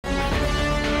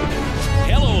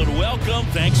Welcome.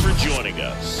 Thanks for joining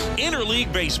us.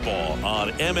 Interleague Baseball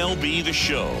on MLB The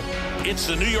Show. It's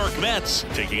the New York Mets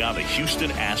taking on the Houston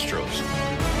Astros.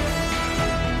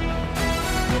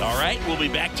 All right, we'll be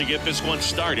back to get this one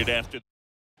started after.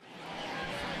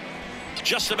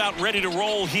 Just about ready to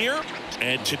roll here.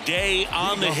 And today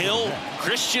on the hill,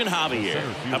 Christian Javier.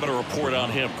 How about a report on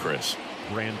him, Chris?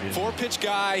 Four-pitch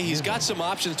guy. He's got some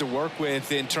options to work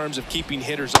with in terms of keeping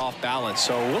hitters off balance.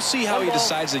 So we'll see how he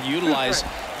decides to utilize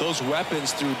those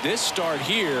weapons through this start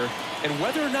here, and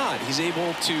whether or not he's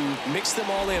able to mix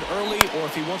them all in early, or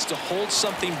if he wants to hold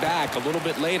something back a little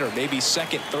bit later, maybe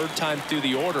second, third time through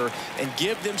the order, and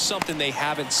give them something they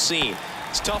haven't seen.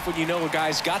 It's tough when you know a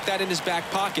guy's got that in his back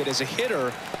pocket. As a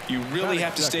hitter, you really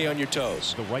have to stay on your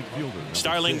toes. The right fielder,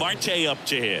 Starling Marte up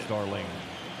to hit. Starling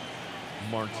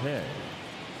Marte.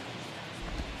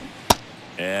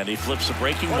 And he flips a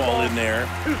breaking ball in there,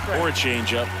 or a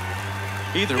changeup.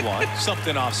 Either one.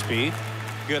 Something off speed.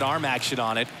 Good arm action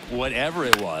on it, whatever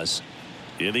it was.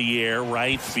 In the air,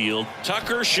 right field.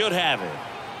 Tucker should have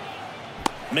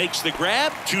it. Makes the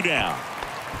grab, 2 down.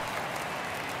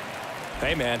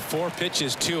 Hey, man, 4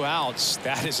 pitches, 2 outs.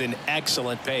 That is an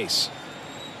excellent pace.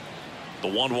 The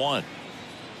 1-1.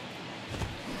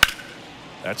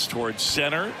 That's towards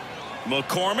center.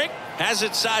 McCormick has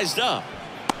it sized up.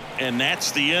 And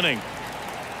that's the inning.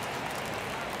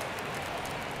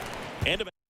 And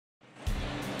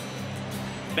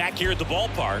back here at the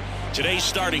ballpark, today's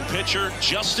starting pitcher,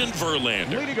 Justin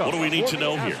Verlander. What do we need to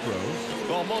know here?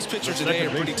 Well, most pitchers today are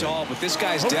pretty tall, but this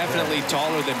guy's definitely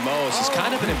taller than most. He's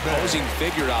kind of an imposing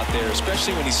figure out there,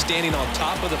 especially when he's standing on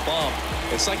top of the bump.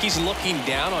 It's like he's looking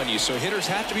down on you, so hitters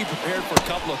have to be prepared for a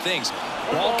couple of things.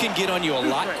 Ball can get on you a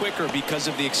lot quicker because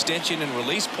of the extension and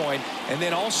release point, and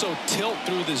then also tilt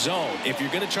through the zone. If you're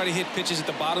going to try to hit pitches at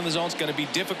the bottom of the zone, it's going to be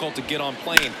difficult to get on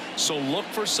plane. So look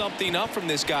for something up from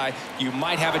this guy. You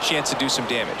might have a chance to do some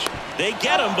damage. They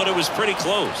get him, but it was pretty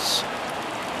close.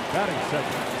 Batting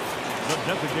second, the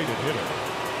designated hitter,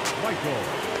 Michael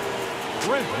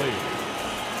Brantley.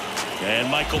 And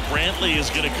Michael Brantley is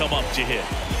going to come up to hit.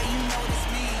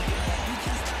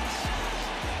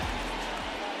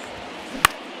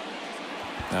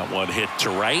 That one hit to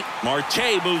right.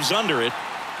 Marte moves under it.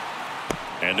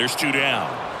 And there's 2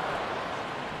 down.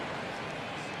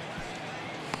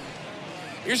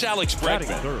 Here's Alex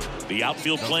Bregman, the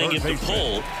outfield playing at the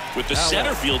pole, with the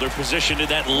center fielder positioned in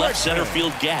that left center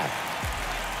field gap.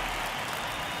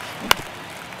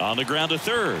 On the ground to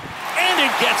third. And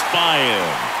it gets by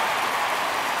him.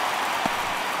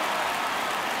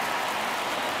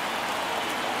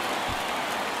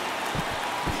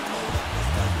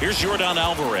 Here's Yordan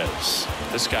Alvarez.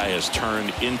 This guy has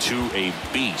turned into a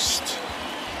beast.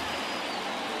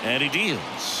 And he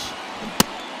deals.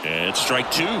 And it's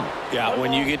strike 2. Yeah,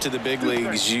 when you get to the big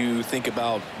leagues, you think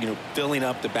about, filling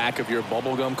up the back of your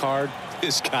bubblegum card.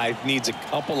 This guy needs a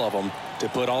couple of them to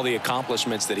put all the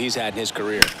accomplishments that he's had in his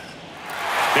career.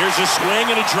 There's a swing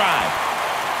and a drive.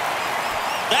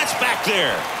 That's back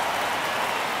there.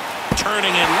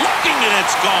 Turning and looking, and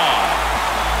it's gone.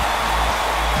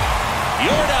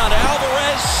 Yordan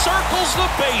Alvarez circles the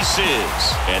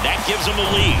bases, and that gives him a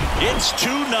lead. It's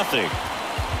 2-0.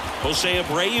 Jose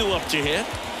Abreu up to hit.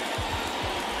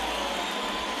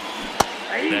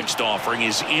 Next offering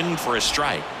is in for a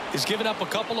strike. He's given up a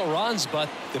couple of runs, but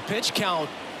the pitch count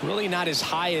really not as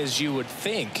high as you would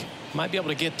think. Might be able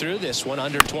to get through this one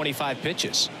under 25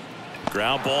 pitches.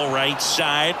 Ground ball right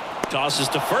side. Tosses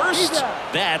to first.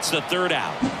 That's the 3rd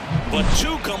out. But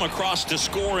 2 come across to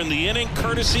score in the inning,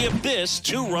 courtesy of this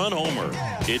 2-run homer.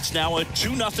 It's now a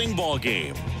 2-0 ball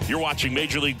game. You're watching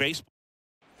Major League Baseball.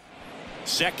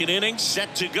 Second inning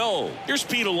set to go. Here's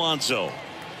Pete Alonso.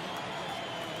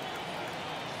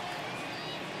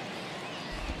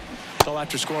 So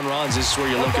after scoring runs, this is where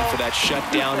you're looking for that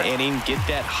shutdown inning. Get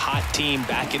that hot team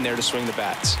back in there to swing the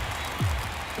bats.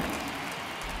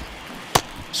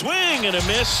 Swing and a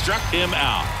miss, struck him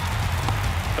out.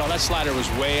 Well, that slider was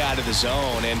way out of the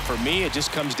zone, and for me it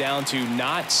just comes down to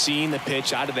not seeing the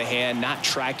pitch out of the hand, not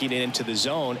tracking it into the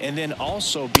zone, and then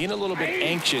also being a little bit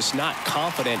anxious, not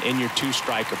confident in your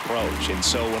 2-strike approach. And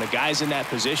so when a guy's in that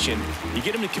position, you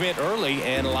get him to commit early,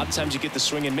 and a lot of times you get the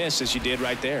swing and miss, as you did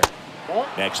right there.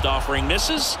 Next offering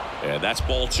misses, and that's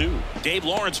ball 2. Dave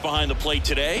Lawrence behind the plate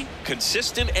today,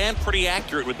 consistent and pretty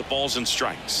accurate with the balls and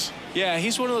strikes. Yeah,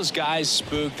 he's one of those guys,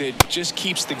 Spook, that just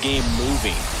keeps the game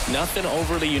moving. Nothing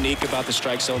overly unique about the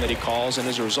strike zone that he calls, and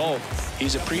as a result,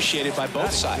 he's appreciated by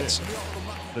both sides.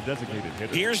 The designated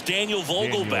hitter. Here's Daniel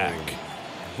Vogelback.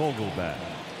 Vogelback.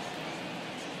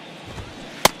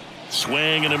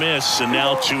 Swing and a miss, and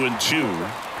now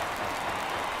 2-2.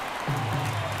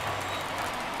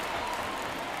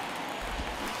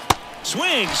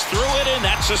 Swings through it, and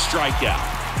that's a strikeout.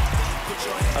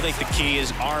 I think the key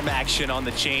is arm action on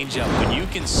the changeup. When you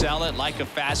can sell it like a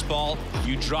fastball,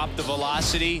 you drop the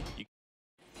velocity.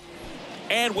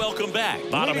 And welcome back.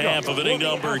 Bottom half of inning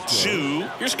number 2.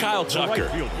 Here's Kyle Tucker.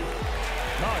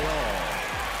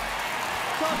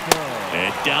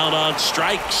 And down on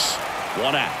strikes.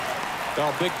 1 out.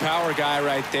 Well, big power guy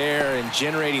right there and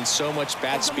generating so much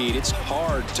bat speed. It's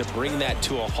hard to bring that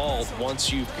to a halt once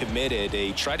you've committed.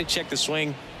 He tried to check the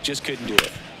swing, just couldn't do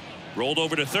it. Rolled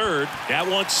over to third. That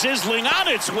one sizzling on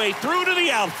its way through to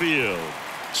the outfield.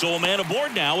 So a man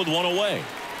aboard now with 1 away.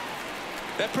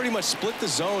 That pretty much split the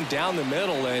zone down the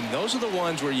middle, and those are the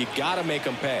ones where you got to make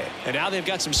them pay. And now they've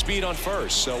got some speed on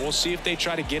first, so we'll see if they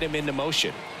try to get him into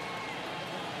motion.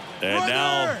 And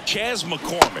now Chas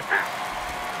McCormick.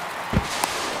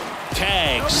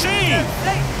 Tag, see!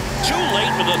 Too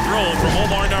late for the throw from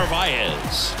Omar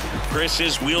Narvaez. Chris,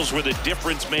 his wheels were the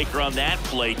difference maker on that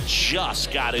play.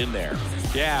 Just got in there.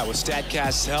 Yeah, with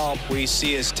StatCast's help, we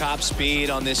see his top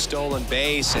speed on this stolen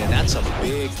base, and that's a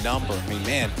big number. I mean,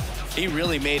 man, he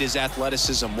really made his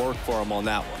athleticism work for him on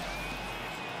that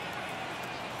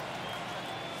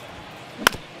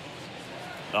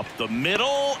one. Up the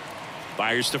middle.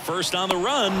 Fires to first on the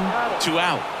run. 2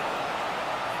 out.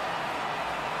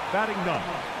 Batting 9,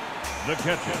 the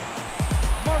catcher,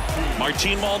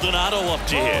 Martin Maldonado up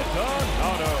to hit.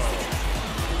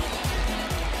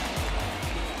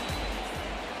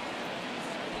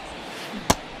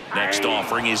 Next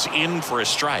offering is in for a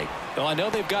strike. Well, I know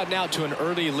they've gotten out to an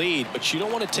early lead, but you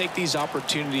don't want to take these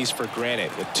opportunities for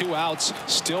granted. With 2 outs,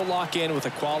 still lock in with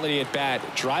a quality at bat,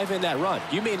 drive in that run.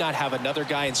 You may not have another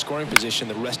guy in scoring position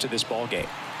the rest of this ball game.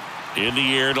 In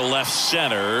the air to left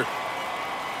center.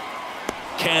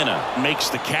 Canna makes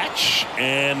the catch,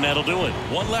 and that'll do it.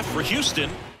 1 left for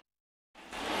Houston.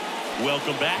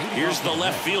 Welcome back. Here's the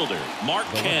left fielder, Mark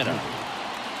Canna.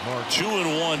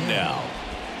 2-1 now.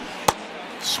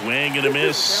 Swing and a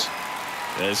miss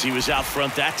as he was out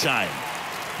front that time.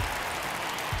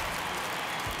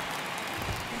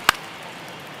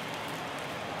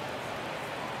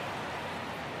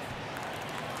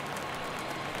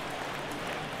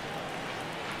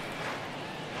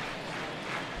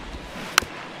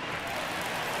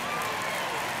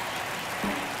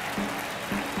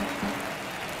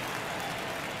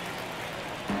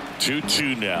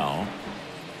 Two now.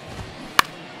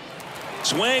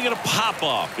 Swing and a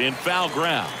pop-up in foul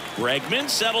ground. Bregman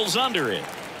settles under it.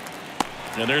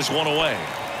 And there's 1 away.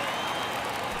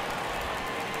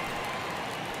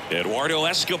 Eduardo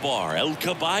Escobar, El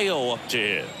Caballo up to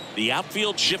him. The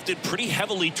outfield shifted pretty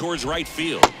heavily towards right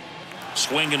field.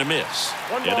 Swing and a miss.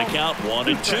 And a count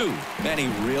 1-2. Man, he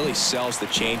really sells the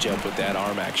changeup with that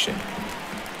arm action.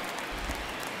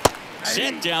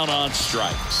 Set down on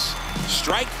strikes.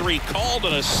 Strike 3 called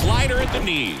and a slider at the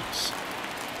knees.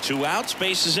 2 outs,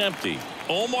 base is empty.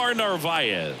 Omar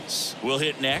Narvaez will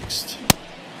hit next.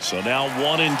 So now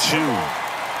 1-2.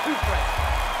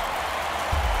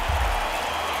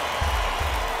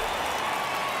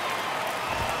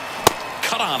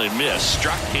 Cut on and miss.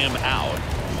 Struck him out.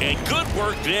 And good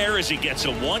work there as he gets a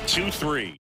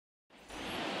 1-2-3.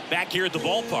 Back here at the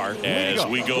ballpark as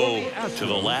we go to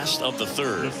the last of the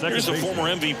third. Here's the former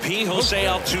MVP, Jose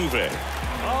Altuve.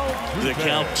 The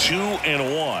count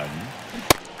 2-1.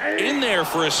 In there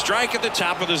for a strike at the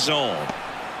top of the zone.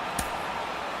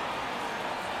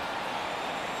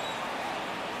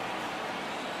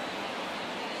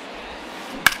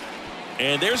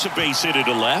 And there's a base hit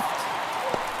to left.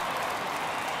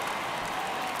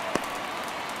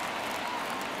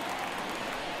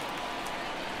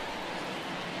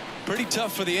 Pretty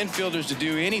tough for the infielders to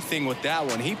do anything with that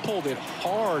one. He pulled it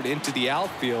hard into the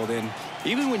outfield, and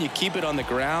even when you keep it on the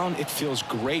ground, it feels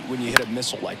great when you hit a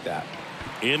missile like that.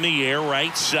 In the air,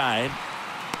 right side.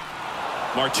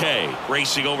 Marte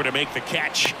racing over to make the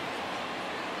catch.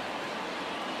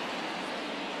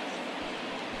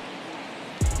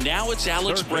 Now it's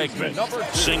Alex Bregman.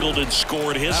 Singled and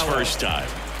scored his first time.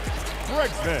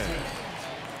 Bregman.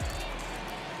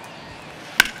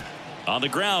 On the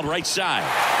ground, right side.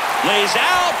 Lays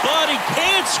out, but he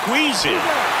can't squeeze it.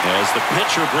 As the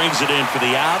pitcher brings it in for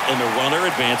the out, and the runner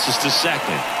advances to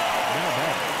second.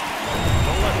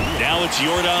 Now it's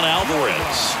Yordan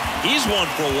Alvarez. He's 1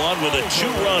 for 1 with a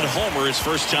 2-run homer his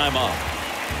first time up.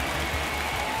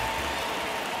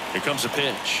 Here comes a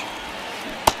pitch.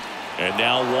 And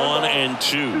now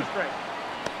 1-2.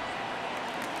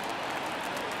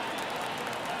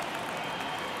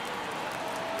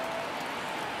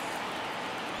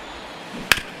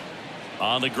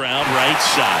 On the ground, right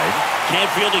side. Can't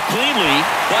field it cleanly,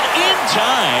 but in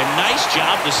time. Nice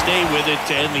job to stay with it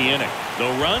to end the inning.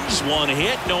 No runs, one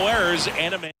hit, no errors,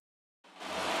 and a man.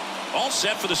 All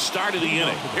set for the start of the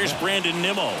inning. Here's Brandon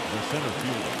Nimmo. The center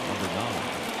fielder, number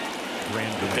 9.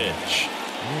 Brandon. The pitch.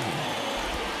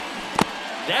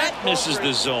 That misses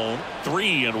the zone.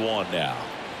 3-1 now.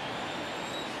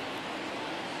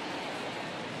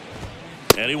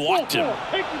 And he walked him.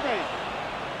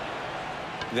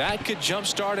 That could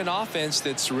jumpstart an offense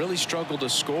that's really struggled to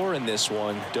score in this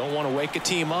one. Don't want to wake a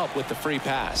team up with the free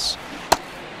pass.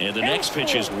 And the next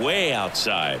pitch is way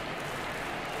outside.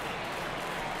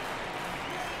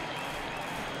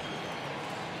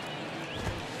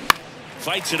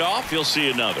 Fights it off. You'll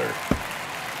see another.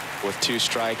 With 2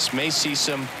 strikes, may see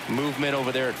some movement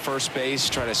over there at first base.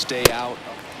 Try to stay out.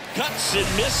 Cuts and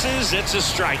misses. It's a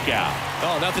strikeout.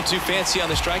 Oh, nothing too fancy on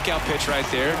the strikeout pitch right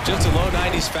there. Just a low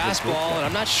 90s fastball, and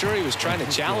I'm not sure he was trying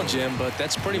to challenge him, but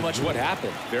that's pretty much what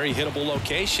happened. Very hittable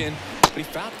location, but he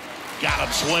found it. Got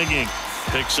him swinging.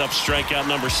 Picks up strikeout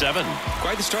number 7.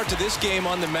 Quite the start to this game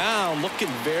on the mound. Looking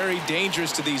very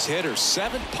dangerous to these hitters.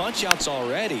 7 punch-outs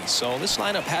already, so this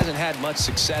lineup hasn't had much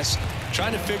success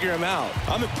trying to figure him out.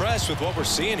 I'm impressed with what we're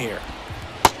seeing here.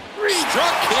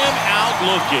 Struck him out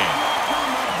looking.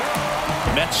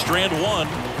 Mets strand 1,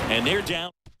 and they're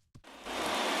down.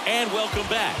 And welcome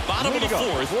back. Bottom of the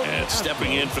 4th, and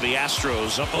stepping in for the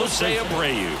Astros, Jose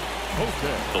Abreu.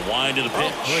 The wind of the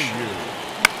pitch.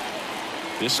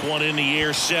 This one in the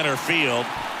air, center field.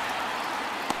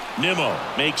 Nimmo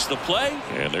makes the play,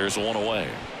 and there's one away.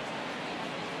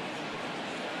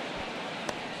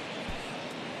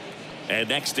 And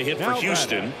next to hit for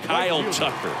Houston, Kyle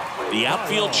Tucker. The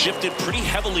outfield shifted pretty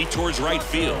heavily towards right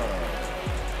field.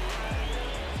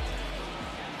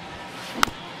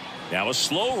 Now a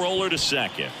slow roller to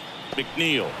second.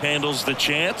 McNeil handles the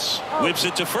chance, whips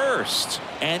it to first,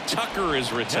 and Tucker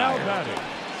is retired.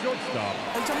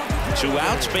 2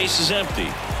 outs, base is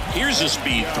empty. Here's a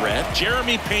speed threat,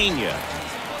 Jeremy Pena.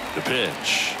 The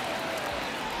pitch.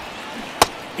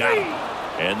 Got him,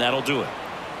 and that'll do it.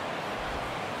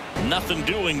 Nothing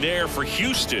doing there for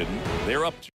Houston. They're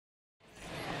up.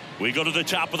 We go to the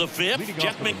top of the 5th.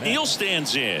 Jeff McNeil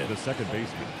stands in. The second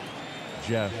baseman,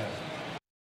 Jeff.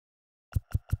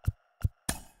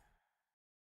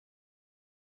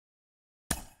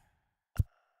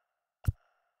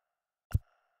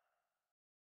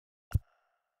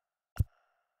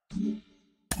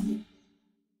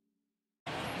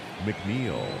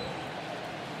 McNeil.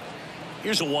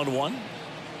 Here's a 1-1.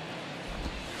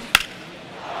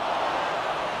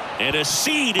 And a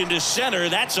seed into center.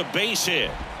 That's a base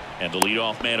hit. And the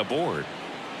leadoff man aboard.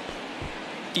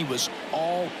 He was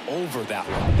all over that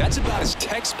one. That's about as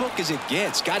textbook as it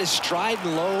gets. Got his stride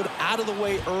and load out of the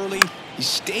way early. He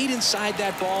stayed inside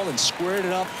that ball and squared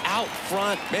it up out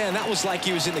front. Man, that was like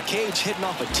he was in the cage hitting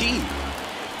off a tee.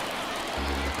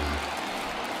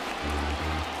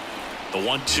 The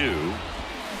 1-2.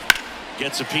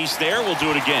 Gets a piece there. We'll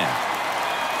do it again.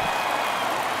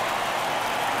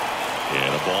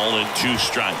 And a ball and 2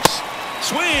 strikes.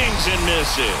 Swings and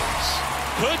misses.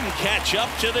 Couldn't catch up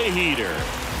to the heater.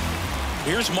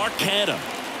 Here's Mark Canham.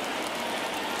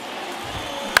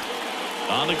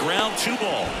 On the ground, 2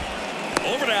 ball.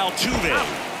 Over to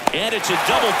Altuve. And it's a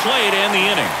double play to end the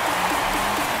inning.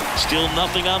 Still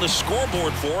nothing on the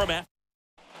scoreboard for him.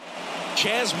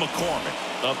 Chas McCormick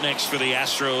up next for the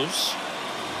Astros.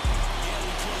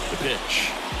 The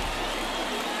pitch.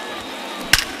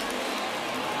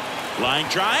 Line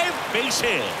drive, base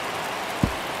hit.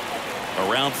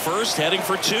 Around first, heading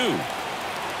for 2.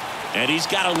 And he's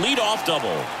got a leadoff double.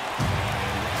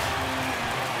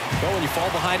 Well, when you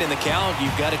fall behind in the count,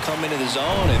 you've got to come into the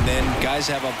zone, and then guys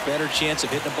have a better chance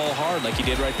of hitting the ball hard like he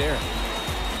did right there.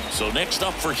 So next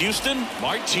up for Houston,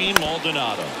 Martin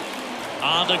Maldonado.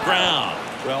 On the ground.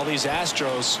 Well, these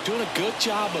Astros doing a good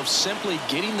job of simply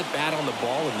getting the bat on the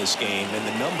ball in this game, and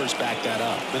the numbers back that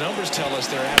up. The numbers tell us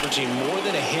they're averaging more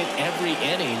than a hit every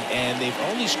inning, and they've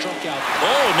only struck out.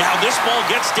 Oh, now this ball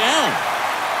gets down.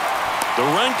 The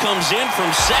run comes in from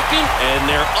second, and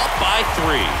they're up by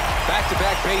 3.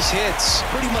 Back-to-back base hits.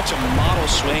 Pretty much a model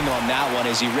swing on that one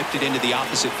as he ripped it into the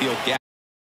opposite field gap.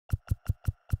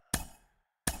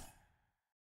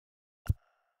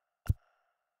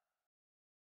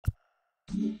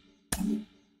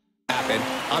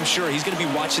 I'm sure he's going to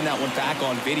be watching that one back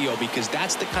on video because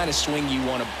that's the kind of swing you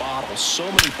want to bottle. So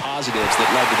many positives that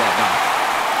led to that knock.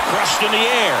 Crushed in the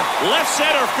air. Left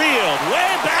center field. Way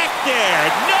back there.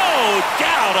 No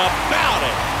doubt about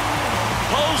it.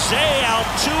 Jose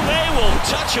Altuve will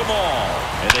touch them all.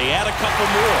 And they add a couple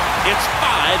more. It's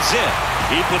 5-zip.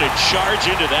 He put a charge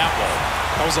into that one.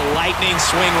 That was a lightning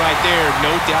swing right there,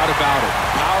 no doubt about it.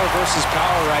 Power versus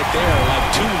power right there, like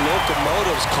two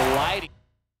locomotives colliding.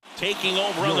 Taking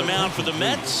over on the mound for the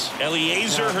Mets,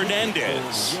 Eliezer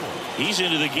Hernandez. He's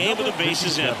into the game with the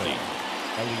bases empty.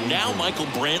 Now Michael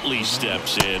Brantley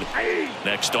steps in.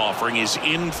 Next offering is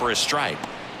in for a strike.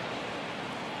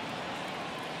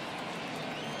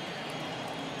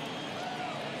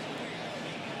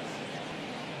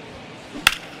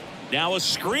 Now a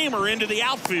screamer into the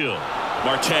outfield.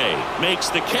 Marte makes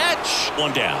the catch.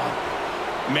 One down.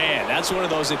 Man, that's one of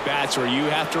those at-bats where you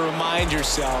have to remind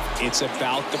yourself it's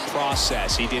about the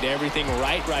process. He did everything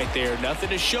right there. Nothing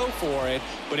to show for it.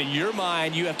 But in your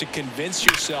mind, you have to convince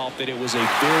yourself that it was a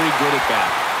very good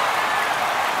at-bat.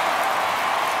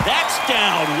 That's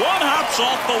down. One hops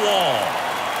off the wall.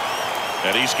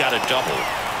 And he's got a double.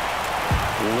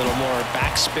 A little more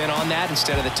backspin on that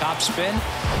instead of the top spin.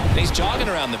 And he's jogging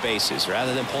around the bases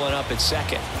rather than pulling up at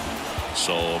second.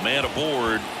 So a man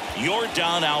aboard,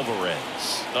 Yordan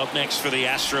Alvarez. Up next for the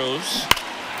Astros.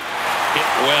 Hit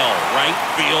well, right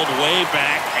field, way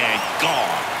back, and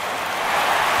gone.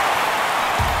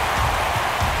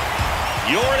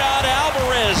 Yordan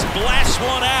Alvarez blasts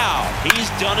one out. He's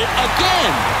done it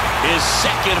again. His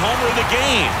second homer of the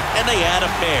game, and they add a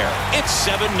pair. It's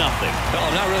 7-0. Well,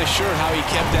 I'm not really sure how he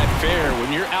kept that fair.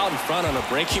 When you're out in front on a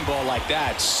breaking ball like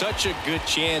that, such a good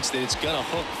chance that it's going to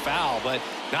hook foul, but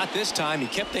not this time. He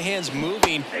kept the hands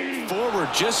moving forward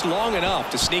just long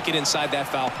enough to sneak it inside that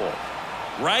foul pole.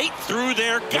 Right through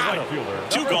there, got it.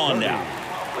 Two gone now.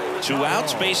 2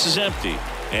 outs, base is empty.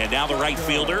 And now the right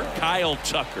fielder, Kyle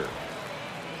Tucker.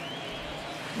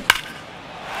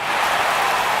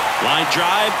 Line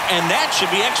drive, and that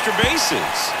should be extra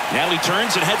bases. Now he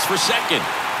turns and heads for second.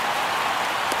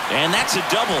 And that's a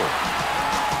double.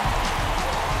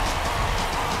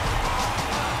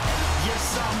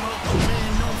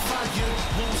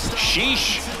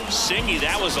 Sheesh. Singy,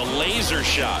 that was a laser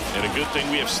shot. And a good thing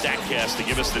we have StatCast to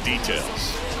give us the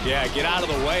details. Yeah, get out of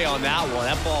the way on that one.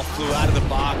 That ball flew out of the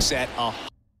box at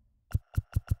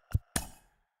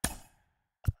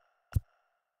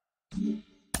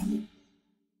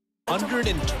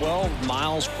 112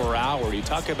 miles per hour. You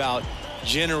talk about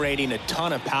generating a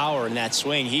ton of power in that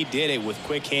swing. He did it with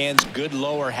quick hands, good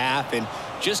lower half, and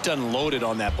just unloaded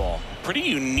on that ball. Pretty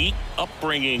unique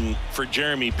upbringing for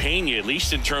Jeremy Pena, at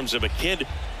least in terms of a kid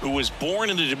who was born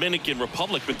in the Dominican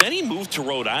Republic, but then he moved to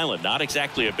Rhode Island. Not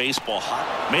exactly a baseball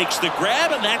hot. Makes the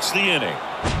grab, and that's the inning.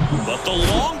 But the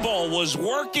long ball was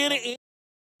working.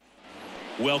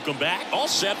 Welcome back. All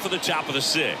set for the top of the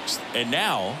 6th. And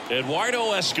now,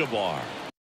 Eduardo Escobar.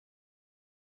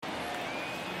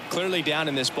 Clearly down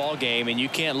in this ball game, and you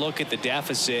can't look at the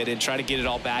deficit and try to get it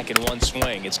all back in one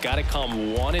swing. It's got to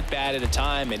come one at bat at a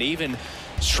time, and even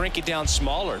shrink it down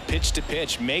smaller, pitch to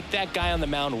pitch. Make that guy on the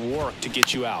mound work to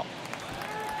get you out.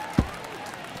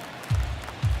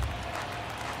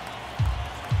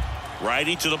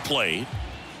 Righty to the plate.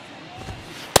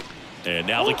 And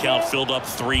now the count filled up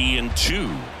 3-2.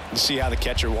 You see how the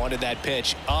catcher wanted that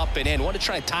pitch up and in. Wanted to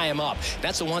try to tie him up.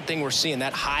 That's the one thing we're seeing,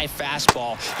 that high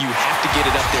fastball. You have to get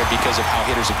it up there because of how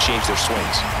hitters have changed their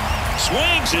swings.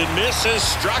 Swings and misses,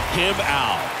 struck him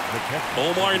out.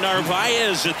 Omar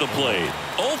Narvaez at the plate.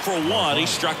 0 for 1. He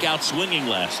struck out swinging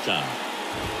last time.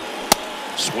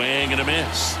 Swing and a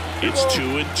miss. It's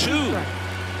 2-2.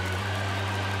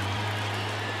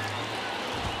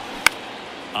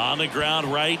 On the ground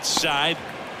right side.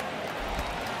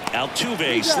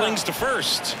 Altuve slings to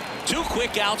first. 2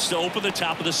 quick outs to open the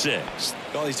top of the 6th.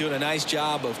 Well, he's doing a nice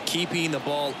job of keeping the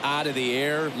ball out of the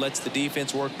air. Lets the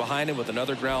defense work behind him with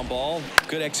another ground ball.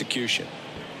 Good execution.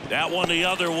 That one the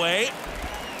other way.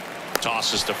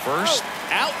 Tosses to first.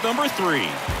 Out number 3.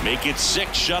 Make it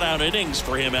 6 shutout innings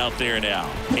for him out there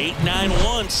now.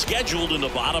 8-9-1 scheduled in the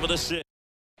bottom of the 6th.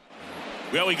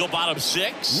 Well, we go bottom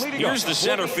 6. Here's the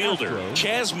center fielder,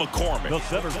 Chas McCormick. The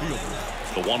center fielder,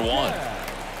 the 1-1.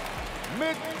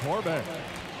 McCormick.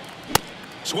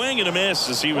 Swing and a miss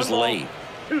as he was late.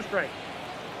 2 straight.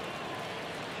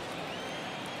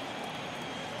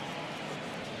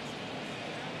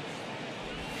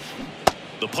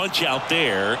 The punch out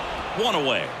there, 1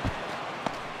 away.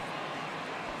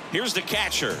 Here's the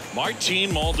catcher,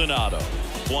 Martin Maldonado.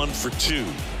 1 for 2.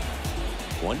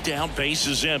 1 down, base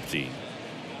is empty.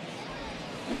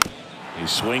 He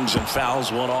swings and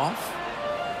fouls one off.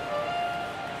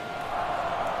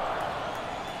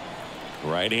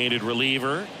 Right-handed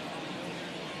reliever.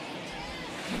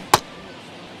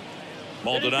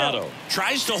 Maldonado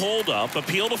tries to hold up,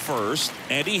 appeal to first,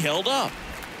 and he held up.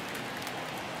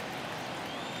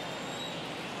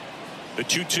 The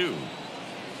 2-2.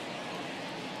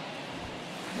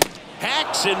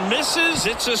 Hacks and misses.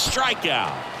 It's a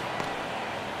strikeout.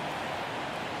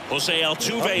 Jose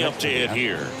Altuve up to hit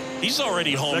here. He's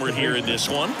already homered here in this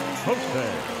one.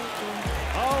 Jose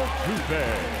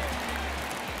Altuve.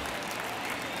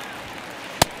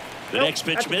 The next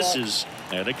pitch misses,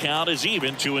 and the count is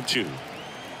even 2-2.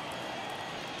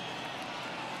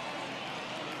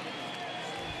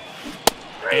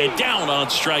 And down on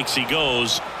strikes he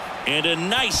goes. And a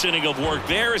nice inning of work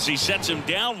there as he sets him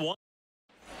down one.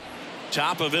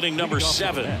 Top of inning number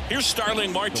 7. Here's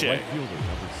Starling Marte. The right fielder,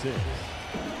 number 6.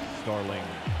 Starling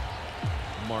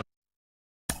Marte.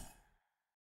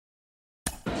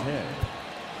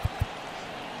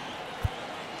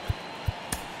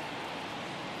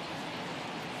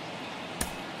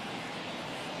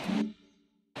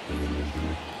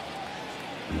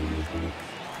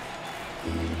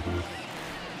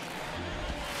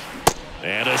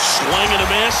 And a swing and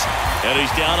a miss. And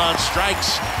he's down on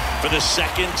strikes for the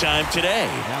second time today.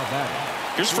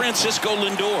 Here's Francisco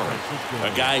Lindor,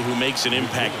 a guy who makes an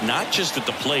impact not just at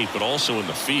the plate but also in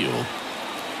the field.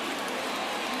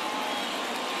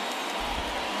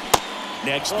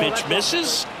 Next pitch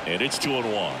misses, and it's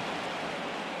 2-1.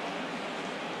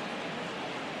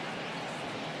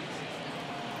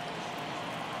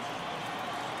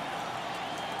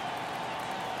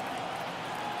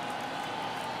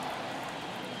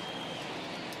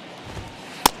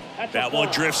 That one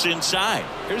drifts inside.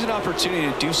 Here's an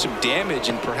opportunity to do some damage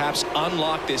and perhaps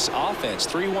unlock this offense.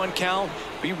 3-1 count.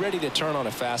 Be ready to turn on a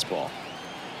fastball.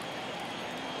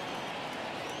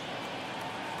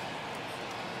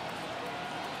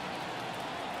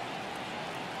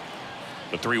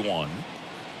 The 3-1.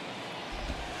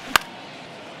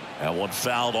 That one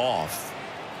fouled off.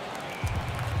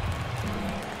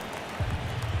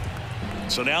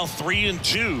 So now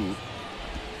 3-2.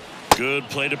 Good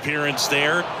plate appearance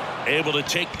there. Able to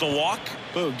take the walk.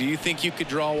 Boog, do you think you could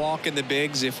draw a walk in the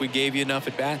bigs if we gave you enough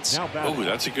at bats? Oh,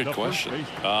 that's a good question.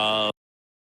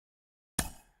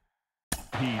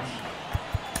 Pete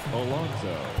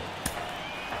Alonso.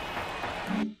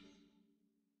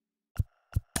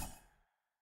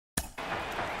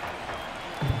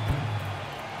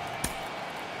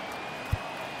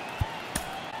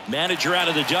 Manager out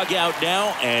of the dugout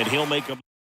now, and he'll make a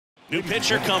new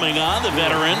pitcher coming on, the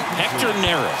veteran Hector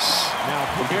Neris. Now,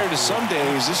 compared to some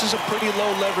days, this is a pretty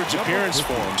low leverage appearance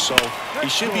for him, so he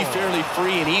should be fairly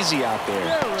free and easy out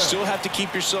there. Still have to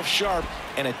keep yourself sharp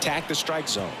and attack the strike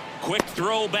zone. Quick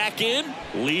throw back in.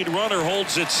 Lead runner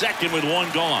holds at second with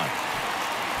one gone.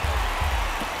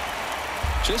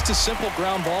 Just a simple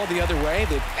ground ball the other way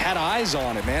that had eyes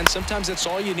on it, man. Sometimes that's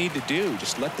all you need to do.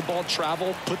 Just let the ball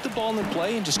travel, put the ball in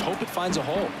play, and just hope it finds a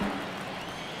hole.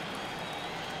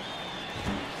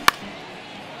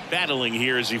 Battling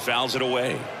here as he fouls it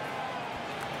away.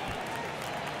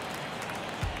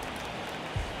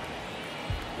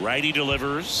 Righty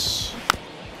delivers.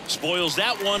 Spoils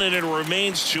that one, and it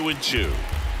remains 2-2.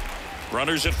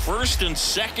 Runners at first and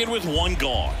second with one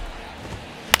gone.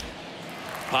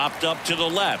 Popped up to the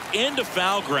left into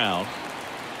foul ground.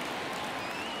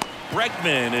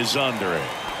 Bregman is under it.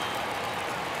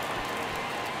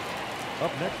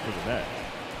 Up next for the Mets,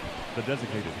 the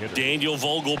designated hitter, Daniel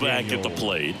Vogelback at the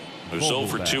plate. Who's 0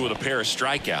 for 2 with a pair of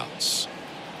strikeouts.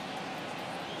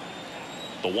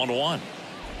 The 1-1.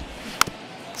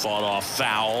 Fought off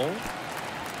foul.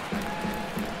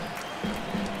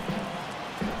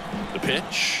 The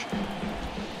pitch.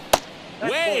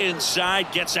 Way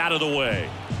inside, gets out of the way.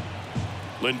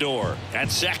 Lindor at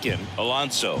second.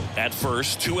 Alonso at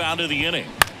first. 2 out of the inning.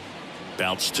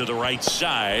 Bounce to the right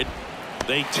side.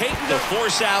 They take the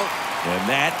force out, and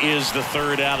that is the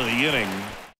third out of the inning.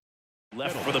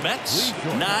 Left for the Mets,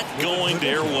 not going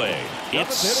their way.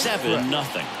 It's 7-0.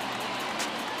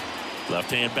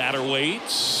 Left-hand batter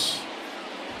waits.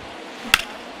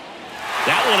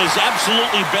 That one is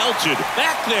absolutely belted.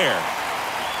 Back there.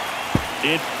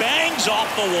 It bangs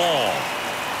off the wall.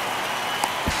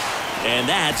 And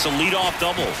that's a leadoff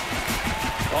double.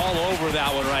 All over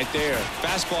that one right there.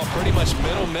 Fastball pretty much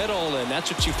middle, and that's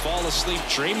what you fall asleep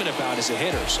dreaming about as a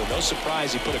hitter. So no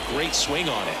surprise he put a great swing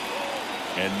on it.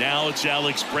 And now it's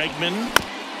Alex Bregman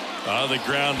on the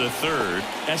ground to third.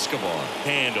 Escobar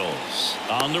handles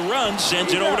on the run,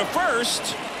 sends it over to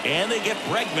first, and they get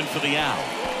Bregman for the out.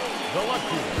 the left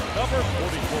fielder, number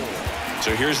 44.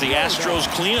 So here's the Astros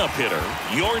cleanup hitter,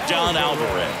 Yordan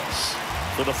Alvarez,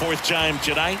 for the 4th time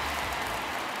tonight.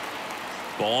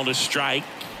 Ball to strike.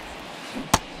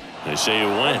 They say it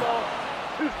went.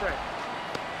 2 strikes.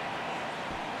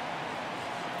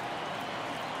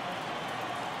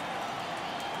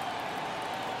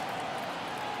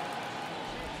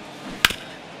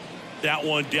 That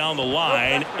one down the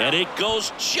line, and it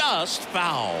goes just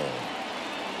foul.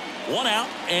 1 out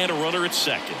and a runner at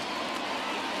second.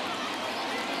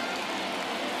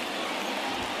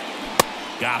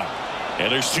 Got him.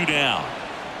 And there's 2 down.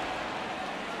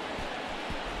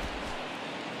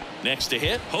 Next to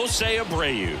hit, Jose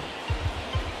Abreu.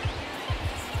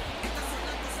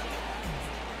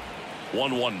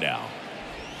 1-1 now.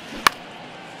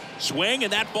 Swing,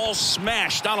 and that ball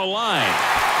smashed on a line.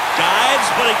 Dives,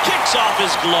 but it kicks off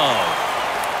his glove.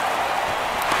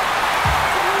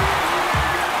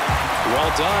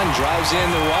 Well done. Drives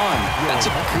in the run. That's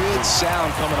a good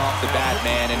sound coming off the bat,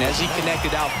 man. And as he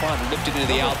connected out front and lifted into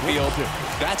the outfield,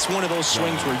 that's one of those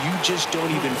swings where you just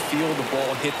don't even feel the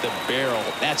ball hit the barrel.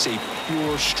 That's a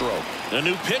pure stroke. The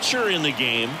new pitcher in the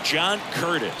game, John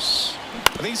Curtis.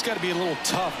 I think it's got to be a little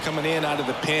tough coming in out of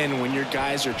the pen when your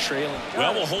guys are trailing.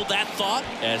 Well, we'll hold that thought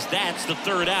as that's the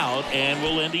 3rd out, and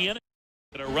we'll end the inning.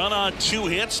 A run on 2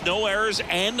 hits, no errors,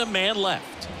 and a man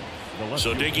left.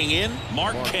 So digging in,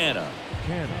 Mark Canha.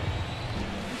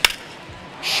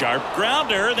 Sharp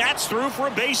grounder. That's through for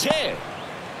a base hit.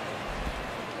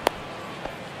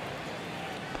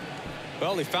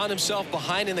 Well, he found himself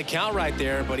behind in the count right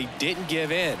there, but he didn't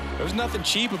give in. There was nothing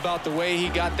cheap about the way he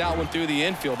got that one through the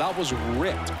infield. That was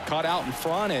ripped. Caught out in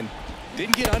front and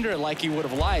didn't get under it like he would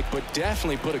have liked, but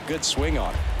definitely put a good swing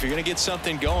on it. If you're going to get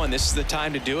something going, this is the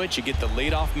time to do it. You get the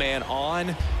leadoff man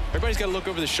on. Everybody's got to look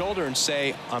over the shoulder and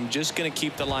say, I'm just going to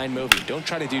keep the line moving. Don't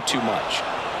try to do too much.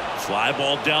 Fly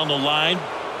ball down the line.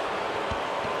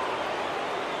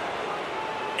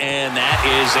 And that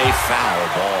is a foul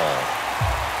ball.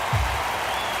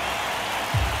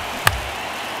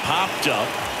 Popped up.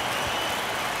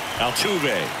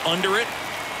 Altuve under it.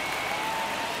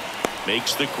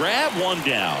 Makes the grab. 1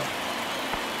 down.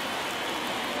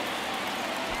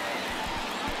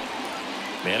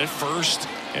 Man at first.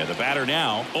 And the batter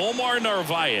now, Omar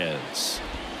Narvaez.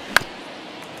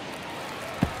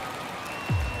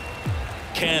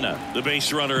 Canha, the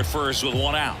base runner at first with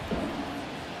 1 out.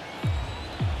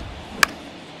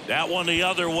 That one the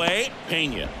other way.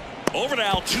 Pena. Over to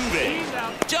Altuve.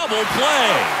 Double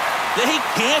play. They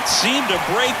can't seem to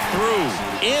break through.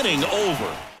 Inning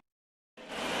over.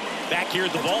 Back here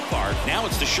at the ballpark. Now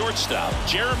it's the shortstop,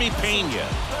 Jeremy Pena.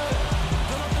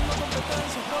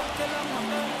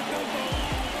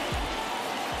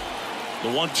 The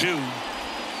 1-2.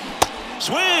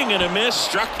 Swing and a miss.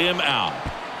 Struck him out.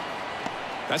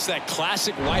 That's that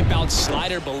classic wipeout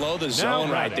slider below the zone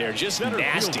right there. Just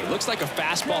nasty. Looks like a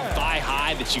fastball thigh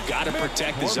high that you got to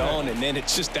protect the zone, and then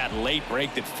it's just that late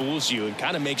break that fools you and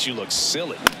kind of makes you look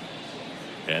silly.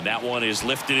 And that one is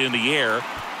lifted in the air.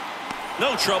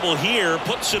 No trouble here.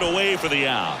 Puts it away for the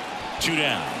out. 2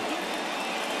 down.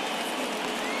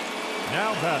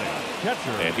 Now batting,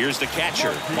 catcher. And here's the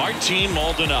catcher, Martin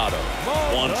Maldonado.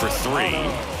 1 for 3.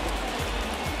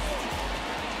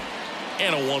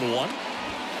 And a 1-1.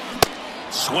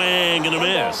 Swing and a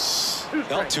miss.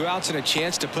 Well, 2 outs and a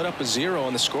chance to put up a 0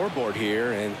 on the scoreboard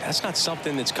here, and that's not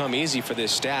something that's come easy for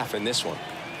this staff in this one.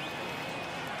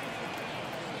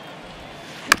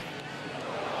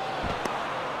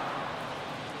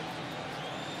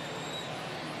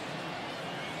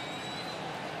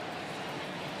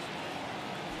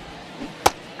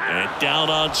 And down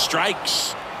on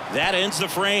strikes. That ends the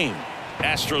frame.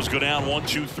 Astros go down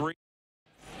 1-2-3.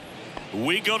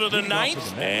 We go to the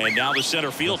 9th, and now the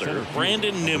center fielder,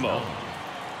 Brandon Nimmo.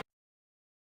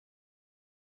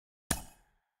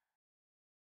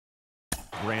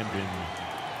 Brandon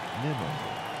Nimmo.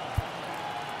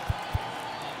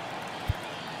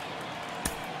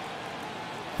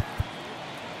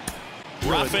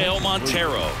 Rafael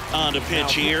Montero on to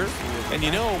pitch here. And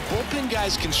you know, bullpen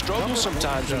guys can struggle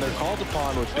sometimes when they're called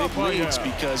upon with big leads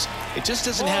because it just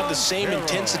doesn't have the same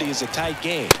intensity as a tight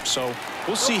game. So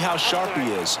we'll see how sharp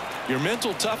he is. Your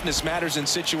mental toughness matters in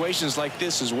situations like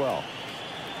this as well.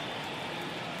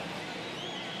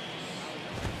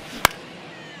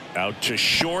 Out to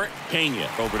short. Pena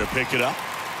over to pick it up.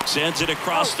 Sends it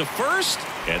across to first.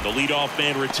 And the leadoff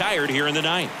man retired here in the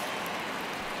 9th.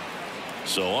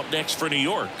 So up next for New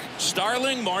York,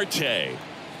 Starling Marte.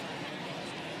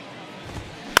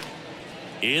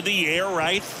 In the air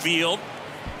right field.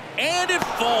 And it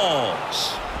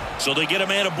falls. So they get a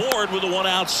man aboard with a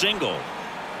 1-out single.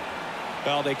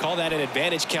 Well, they call that an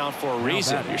advantage count for a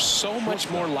reason. You're so much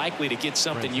more likely to get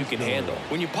something you can handle.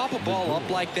 When you pop a ball up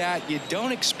like that, you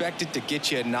don't expect it to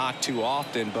get you a knock too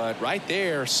often. But right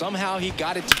there, somehow he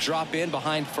got it to drop in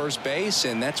behind first base,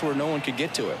 and that's where no one could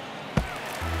get to it.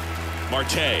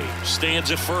 Marte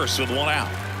stands at first with 1 out.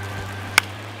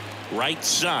 Right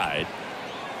side.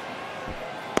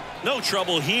 No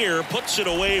trouble here. Puts it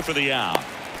away for the out.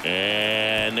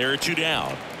 And there are 2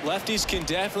 down. Lefties can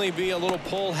definitely be a little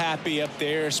pull happy up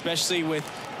there, especially with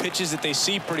pitches that they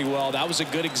see pretty well. That was a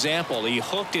good example. He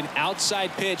hooked an outside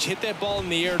pitch, hit that ball in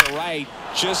the air to right,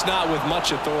 just not with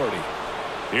much authority.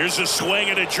 Here's a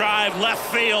swing and a drive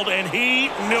left field, and he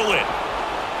knew it.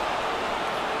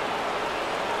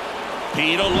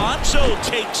 Pete Alonso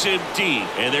takes him deep,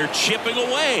 and they're chipping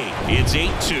away. It's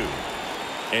 8-2.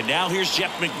 And now here's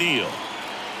Jeff McNeil.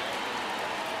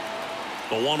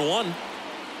 The 1-1.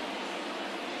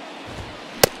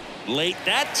 Late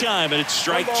that time, and it's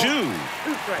strike 2.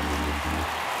 2 strikes.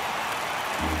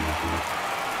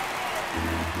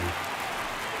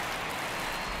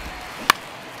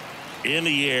 In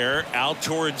the air, out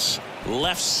towards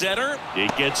left center.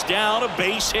 It gets down, a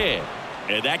base hit.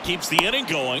 And that keeps the inning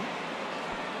going.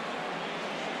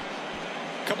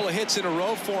 Couple of hits in a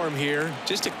row for him here.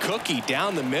 Just a cookie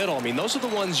down the middle. I mean, those are the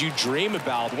ones you dream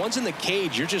about. Ones in the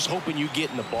cage, you're just hoping you get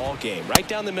in the ball game. Right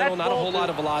down the middle, not a whole lot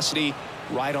of velocity.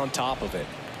 Right on top of it.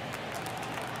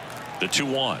 The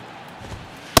 2-1.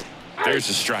 There's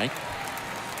a strike.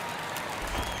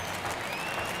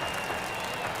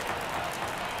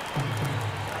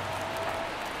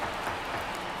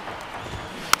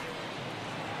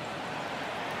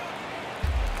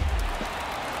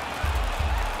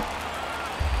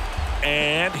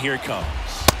 And here it comes.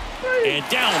 And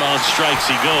down on strikes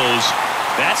he goes.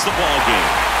 That's the ball game.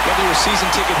 Whether you're a season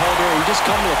ticket holder or you just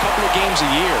come to a couple of games a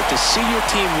year, to see your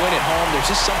team win at home, there's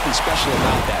just something special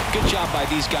about that. Good job by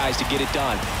these guys to get it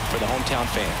done for the hometown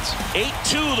fans.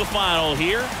 8-2 the final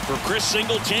here for Chris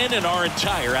Singleton and our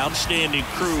entire outstanding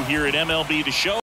crew here at MLB The Show.